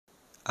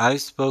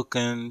I've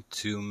spoken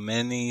to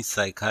many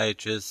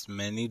psychiatrists,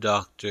 many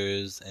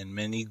doctors, and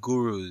many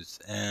gurus,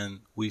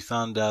 and we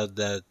found out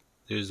that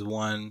there's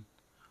one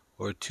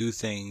or two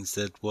things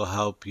that will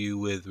help you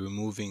with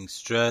removing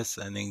stress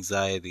and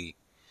anxiety.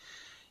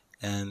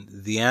 And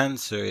the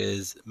answer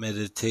is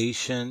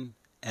meditation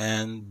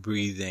and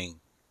breathing.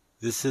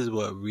 This is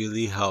what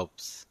really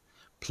helps.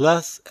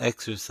 Plus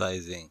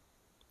exercising.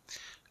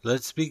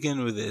 Let's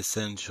begin with the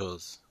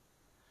essentials.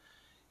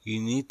 You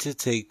need to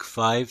take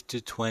 5 to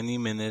 20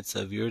 minutes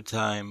of your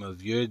time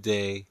of your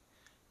day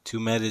to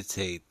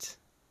meditate.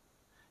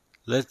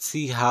 Let's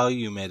see how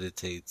you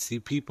meditate. See,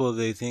 people,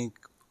 they think,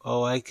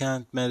 oh, I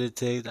can't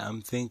meditate.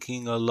 I'm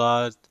thinking a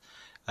lot.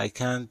 I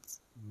can't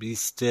be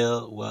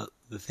still. Well,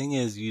 the thing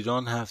is, you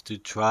don't have to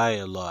try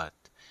a lot.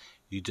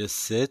 You just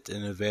sit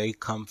in a very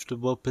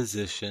comfortable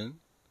position.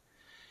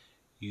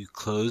 You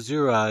close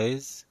your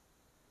eyes.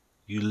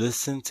 You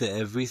listen to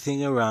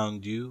everything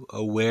around you.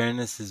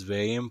 Awareness is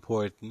very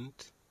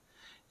important.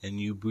 And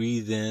you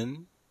breathe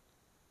in.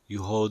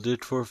 You hold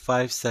it for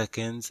 5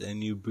 seconds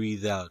and you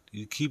breathe out.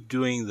 You keep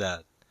doing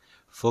that.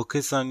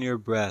 Focus on your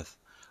breath.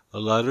 A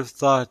lot of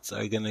thoughts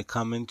are going to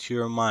come into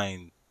your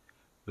mind,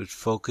 but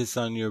focus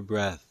on your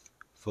breath.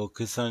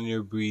 Focus on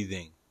your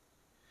breathing.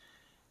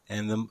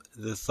 And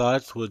the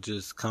thoughts will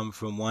just come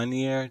from one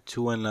ear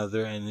to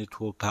another and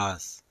it will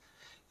pass.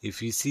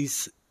 If you see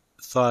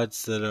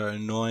thoughts that are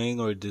annoying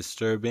or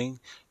disturbing,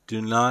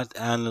 do not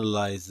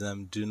analyze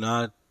them. Do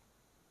not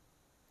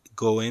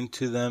go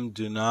into them.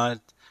 Do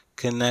not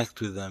connect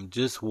with them.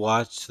 Just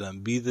watch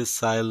them. Be the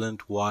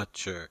silent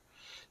watcher.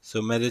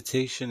 So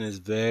meditation is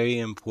very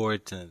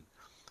important.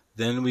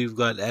 Then we've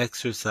got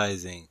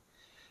exercising.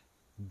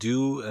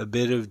 Do a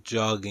bit of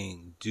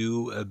jogging.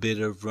 Do a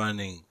bit of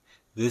running.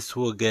 This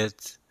will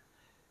get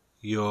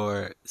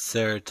your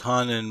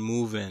serotonin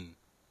moving.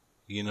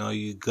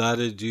 You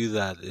gotta do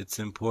that. It's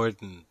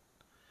important.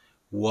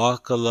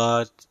 Walk a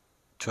lot.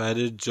 Try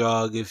to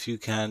jog if you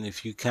can.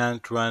 If you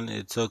can't run,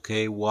 it's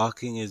okay.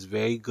 Walking is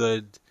very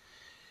good.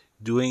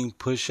 Doing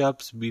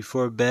push-ups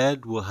before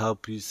bed will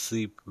help you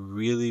sleep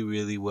really,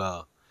 really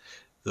well.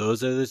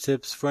 Those are the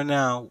tips for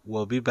now.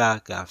 We'll be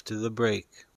back after the break.